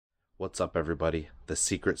What's up, everybody? The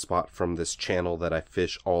secret spot from this channel that I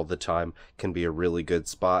fish all the time can be a really good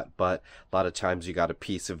spot, but a lot of times you got to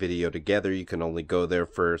piece a video together. You can only go there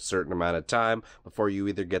for a certain amount of time before you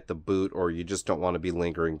either get the boot or you just don't want to be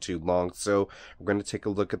lingering too long. So we're going to take a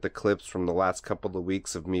look at the clips from the last couple of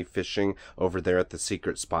weeks of me fishing over there at the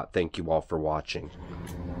secret spot. Thank you all for watching.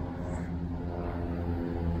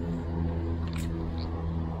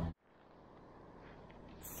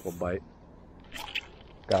 Little bite.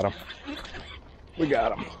 Got him. We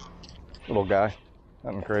got him. Little guy.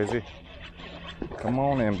 Nothing crazy. Come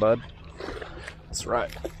on in, bud. That's right.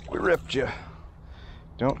 We ripped you.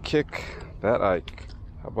 Don't kick that Ike.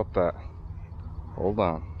 How about that? Hold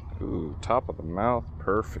on. Ooh, top of the mouth.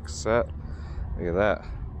 Perfect set. Look at that.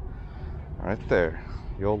 Right there.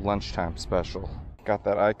 The old lunchtime special. Got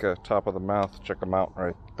that Ike top of the mouth. Check them out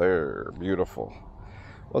right there. Beautiful.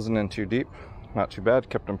 Wasn't in too deep. Not too bad,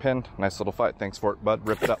 kept him pinned. Nice little fight. Thanks for it, bud.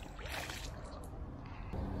 Rip it up.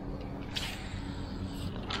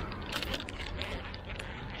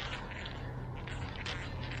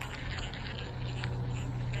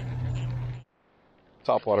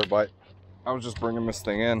 Topwater bite. I was just bringing this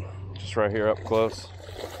thing in, just right here up close.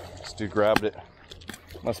 This dude grabbed it.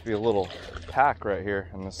 Must be a little pack right here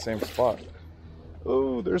in the same spot.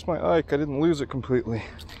 Oh, there's my Ike. I didn't lose it completely.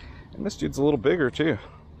 And this dude's a little bigger too.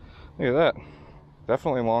 Look at that.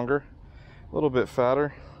 Definitely longer, a little bit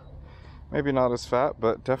fatter, maybe not as fat,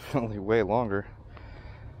 but definitely way longer.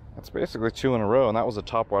 That's basically two in a row, and that was a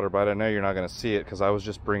topwater bite. I know you're not going to see it because I was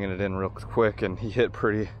just bringing it in real quick, and he hit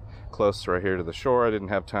pretty close right here to the shore. I didn't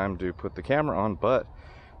have time to put the camera on, but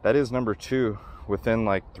that is number two within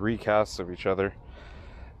like 3 casts of each other.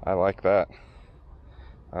 I like that.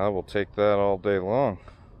 I will take that all day long.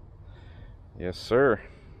 Yes, sir.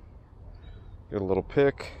 Get a little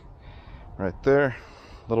pick. Right there,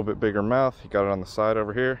 a little bit bigger mouth. You got it on the side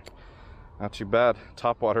over here. Not too bad.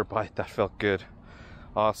 Topwater bite, that felt good.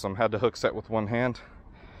 Awesome. Had to hook set with one hand.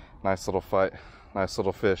 Nice little fight. Nice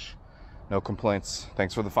little fish. No complaints.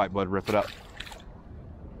 Thanks for the fight, bud. Rip it up.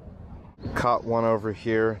 Caught one over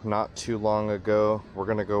here not too long ago. We're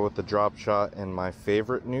gonna go with the drop shot and my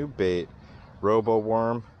favorite new bait, Robo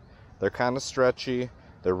Worm. They're kind of stretchy.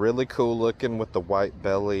 They're really cool looking with the white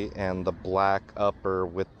belly and the black upper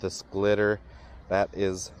with this glitter. That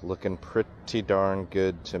is looking pretty darn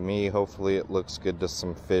good to me. Hopefully it looks good to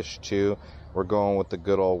some fish too. We're going with the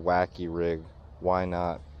good old wacky rig. Why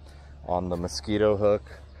not? On the mosquito hook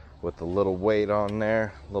with a little weight on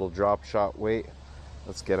there, little drop shot weight.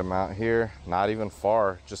 Let's get them out here. Not even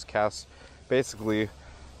far, just cast basically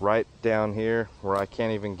right down here where I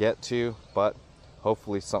can't even get to, but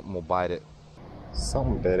hopefully something will bite it.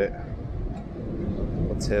 Something bit it.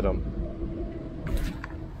 Let's hit him.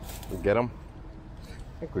 We get him?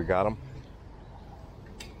 I think we got him.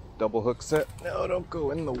 Double hook set. No, don't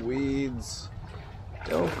go in the weeds.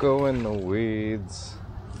 Don't go in the weeds.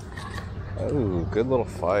 Oh, good little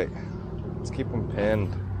fight. Let's keep him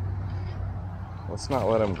pinned. Let's not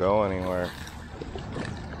let him go anywhere.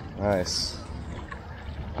 Nice.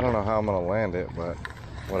 I don't know how I'm gonna land it, but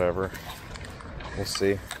whatever. We'll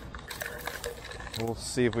see. We'll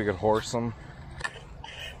see if we could horse him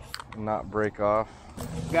and not break off.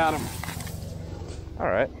 Got him. All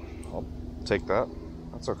right, I'll take that.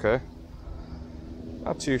 That's okay.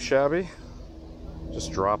 Not too shabby.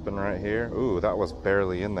 Just dropping right here. Ooh, that was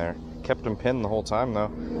barely in there. Kept him pinned the whole time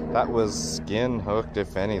though. That was skin hooked,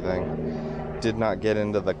 if anything. Did not get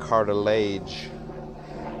into the cartilage.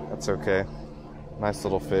 That's okay. Nice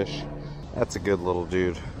little fish. That's a good little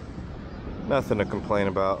dude. Nothing to complain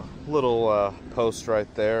about. Little post right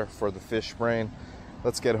there for the fish brain.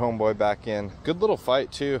 Let's get homeboy back in. Good little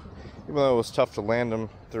fight too, even though it was tough to land him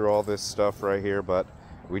through all this stuff right here, but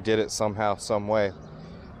we did it somehow, some way.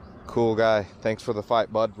 Cool guy. Thanks for the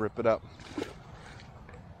fight, bud. Rip it up.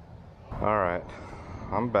 All right,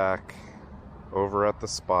 I'm back over at the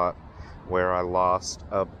spot where I lost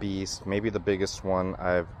a beast, maybe the biggest one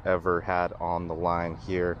I've ever had on the line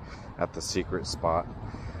here at the secret spot.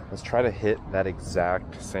 Let's try to hit that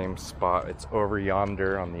exact same spot. It's over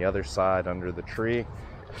yonder on the other side under the tree.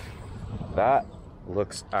 That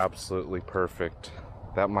looks absolutely perfect.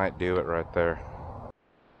 That might do it right there.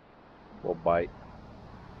 Little bite.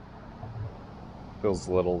 Feels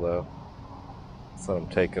little though. Let's let him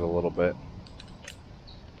take it a little bit.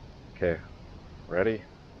 Okay, ready?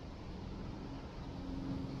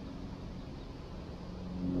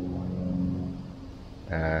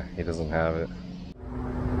 Nah, he doesn't have it.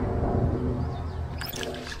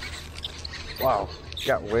 Wow,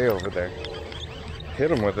 got way over there.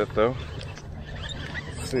 Hit him with it though.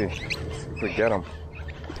 Let's see if we get him.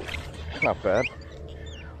 Not bad.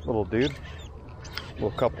 Little dude,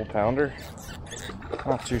 little couple pounder,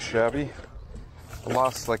 not too shabby. I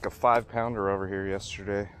lost like a 5-pounder over here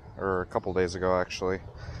yesterday, or a couple days ago actually,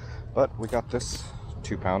 but we got this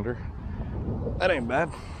 2-pounder. That ain't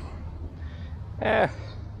bad. I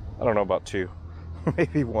don't know about 2,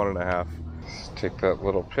 maybe 1.5. Take that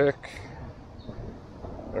little pick.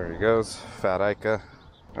 There he goes, fat Ica.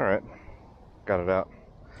 All right, got it out.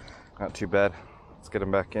 Not too bad. Let's get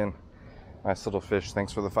him back in. Nice little fish.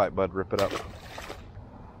 Thanks for the fight, bud. Rip it up.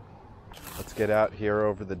 Let's get out here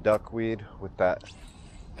over the duckweed with that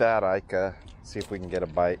fat Ica. See if we can get a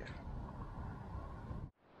bite.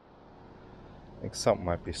 I think something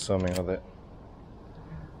might be swimming with it.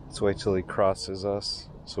 Let's wait till he crosses us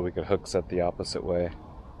so we could hook set the opposite way.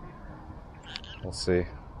 We'll see.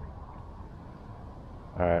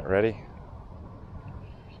 All right, ready?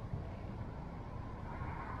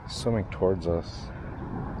 Swimming towards us.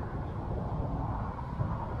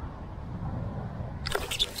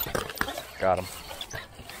 Got him.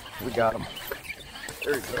 We got him.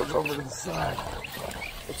 There he goes over to the side.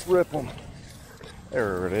 Let's rip him.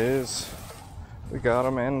 There it is. We got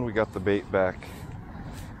him and we got the bait back.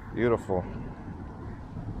 Beautiful.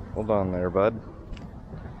 Hold on there, bud.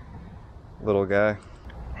 Little guy.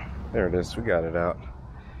 There it is. We got it out.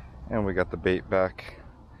 And we got the bait back.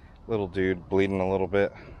 Little dude bleeding a little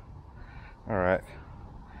bit. Alright.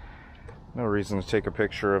 No reason to take a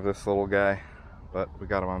picture of this little guy, but we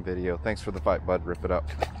got him on video. Thanks for the fight, bud. Rip it up.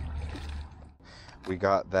 We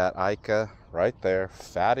got that Ica right there.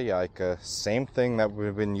 Fatty Ica. Same thing that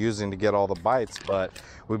we've been using to get all the bites, but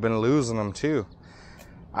we've been losing them too.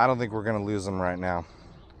 I don't think we're going to lose them right now.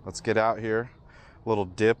 Let's get out here. A little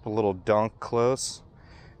dip, a little dunk close,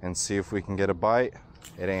 and see if we can get a bite.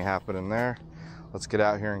 It ain't happening there. Let's get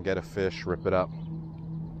out here and get a fish. Rip it up.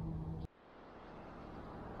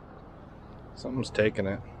 Something's taking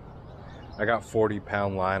it. I got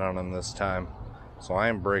 40-pound line on him this time, so I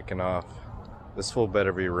am breaking off. This fool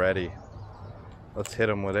better be ready. Let's hit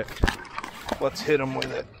him with it. Let's hit him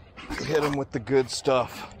with it. Hit him with the good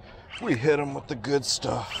stuff. We hit him with the good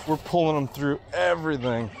stuff. We're pulling him through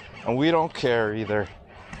everything, and we don't care either.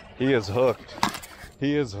 He is hooked.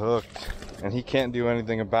 He is hooked, and he can't do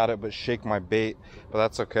anything about it but shake my bait, but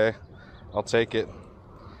that's okay. I'll take it.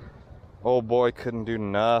 Old boy couldn't do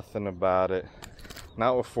nothing about it.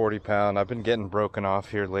 Not with 40-pound. I've been getting broken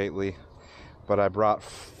off here lately, but I brought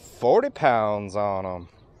 40 pounds on him,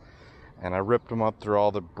 and I ripped him up through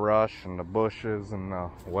all the brush and the bushes and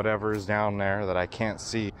whatever is down there that I can't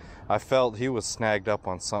see. I felt he was snagged up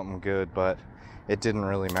on something good, but it didn't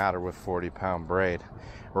really matter with 40-pound braid.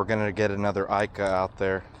 We're gonna get another Ica out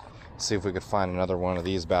there, see if we could find another one of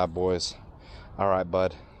these bad boys. All right,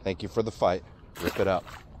 bud. Thank you for the fight. Rip it up.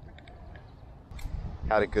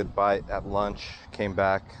 Had a good bite at lunch. Came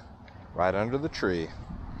back right under the tree.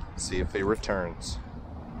 See if he returns.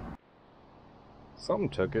 Something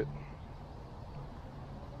took it.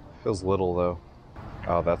 Feels little though.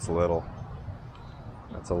 Oh, that's little.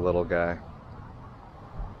 That's a little guy.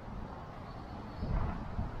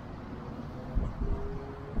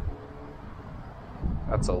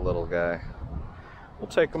 That's a little guy. We'll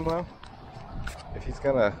take him though. If he's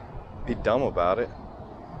gonna be dumb about it.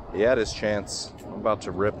 He had his chance. I'm about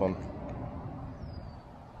to rip him.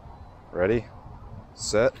 Ready?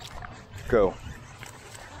 Set? Go.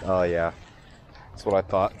 Oh yeah. That's what I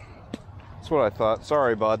thought. That's what I thought.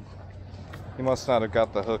 Sorry, bud. He must not have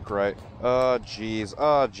got the hook right. Oh, jeez.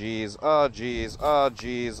 Oh, jeez. Oh, jeez. Oh,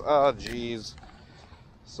 jeez. Oh, jeez.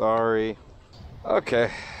 Sorry.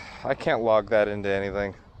 Okay. I can't log that into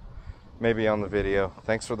anything. Maybe on the video.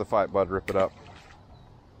 Thanks for the fight, bud. Rip it up.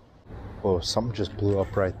 Whoa, something just blew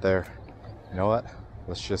up right there. You know what?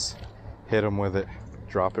 Let's just hit him with it.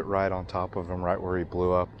 Drop it right on top of him, right where he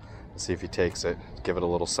blew up. See if he takes it. Give it a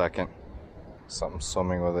little second. Something's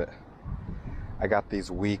swimming with it. I got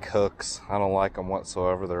these weak hooks. I don't like them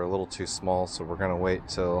whatsoever. They're a little too small, so we're gonna wait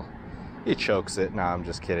till he chokes it. Nah, I'm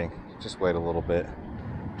just kidding. Just wait a little bit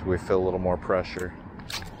till we feel a little more pressure.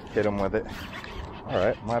 Hit him with it. All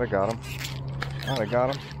right, might have got him. Might have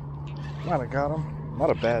got him. Might have got him. Not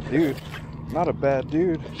a bad dude. Not a bad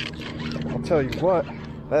dude. I'll tell you what,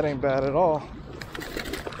 that ain't bad at all.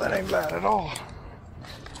 That ain't bad at all.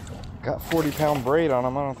 Got 40-pound braid on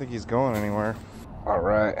him. I don't think he's going anywhere. All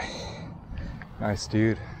right. Nice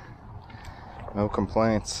dude. No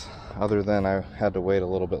complaints, other than I had to wait a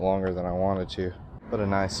little bit longer than I wanted to. But a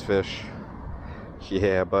nice fish.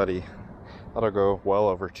 Yeah, buddy. That'll go well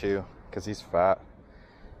over 2 because he's fat.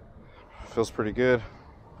 Feels pretty good.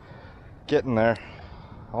 Getting there.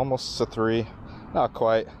 Almost a 3. Not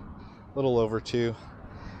quite. A little over 2.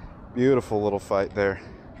 Beautiful little fight there.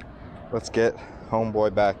 Let's get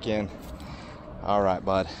homeboy back in. All right,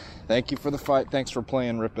 bud. Thank you for the fight. Thanks for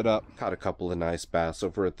playing Rip It Up. Caught a couple of nice bass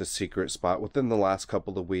over at the secret spot within the last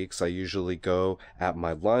couple of weeks. I usually go at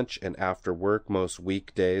my lunch and after work most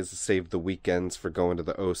weekdays. Save the weekends for going to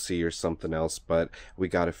the OC or something else, but we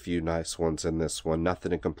got a few nice ones in this one.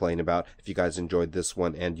 Nothing to complain about. If you guys enjoyed this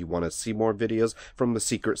one and you want to see more videos from the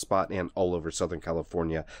secret spot and all over Southern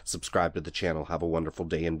California, subscribe to the channel. Have a wonderful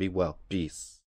day and be well. Peace.